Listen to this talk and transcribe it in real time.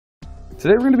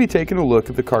Today we're going to be taking a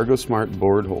look at the CargoSmart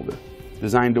Board Holder.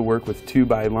 Designed to work with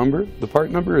 2x lumber, the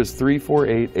part number is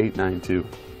 348892.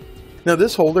 Now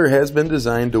this holder has been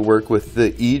designed to work with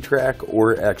the E-track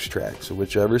or X-track, so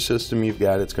whichever system you've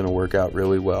got, it's going to work out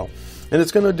really well. And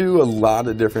it's going to do a lot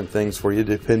of different things for you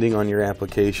depending on your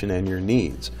application and your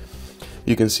needs.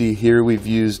 You can see here we've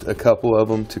used a couple of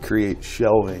them to create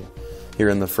shelving here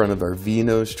in the front of our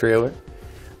Vinose trailer.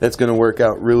 That's going to work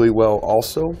out really well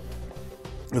also.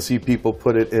 You'll see people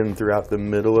put it in throughout the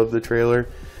middle of the trailer,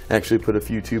 actually put a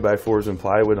few 2x4s and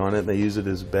plywood on it, and they use it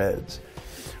as beds.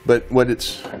 But what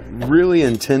it's really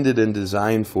intended and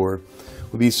designed for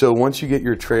would be so once you get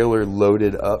your trailer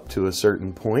loaded up to a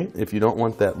certain point, if you don't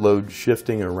want that load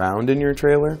shifting around in your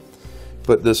trailer,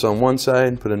 put this on one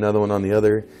side, put another one on the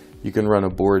other. You can run a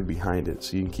board behind it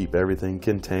so you can keep everything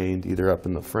contained either up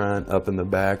in the front, up in the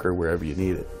back, or wherever you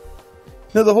need it.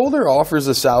 Now the holder offers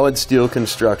a solid steel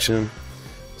construction.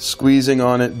 Squeezing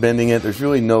on it, bending it, there's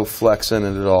really no flex in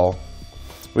it at all.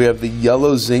 We have the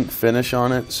yellow zinc finish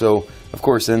on it, so of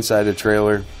course inside a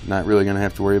trailer, not really going to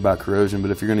have to worry about corrosion, but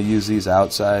if you're going to use these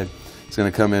outside, it's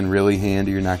going to come in really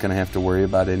handy. You're not going to have to worry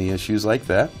about any issues like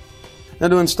that. Now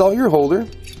to install your holder,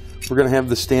 we're going to have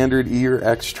the standard E or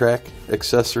X track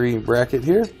accessory bracket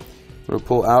here. We'll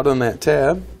pull out on that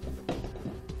tab,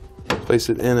 place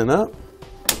it in and up,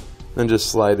 then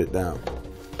just slide it down.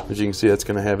 As you can see, that's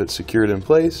going to have it secured in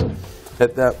place.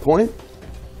 At that point,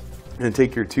 and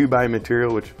take your 2x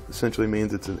material, which essentially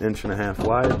means it's 1.5 inches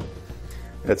wide.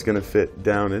 That's going to fit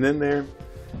down and in there,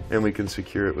 and we can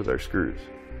secure it with our screws.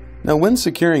 Now when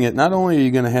securing it, not only are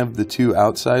you going to have the two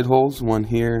outside holes, one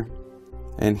here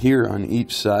and here on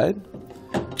each side,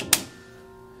 but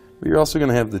you're also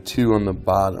going to have the two on the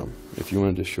bottom if you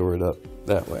wanted to shore it up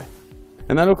that way.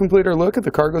 And that'll complete our look at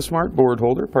the CargoSmart Board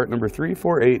Holder, part number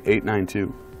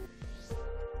 348892.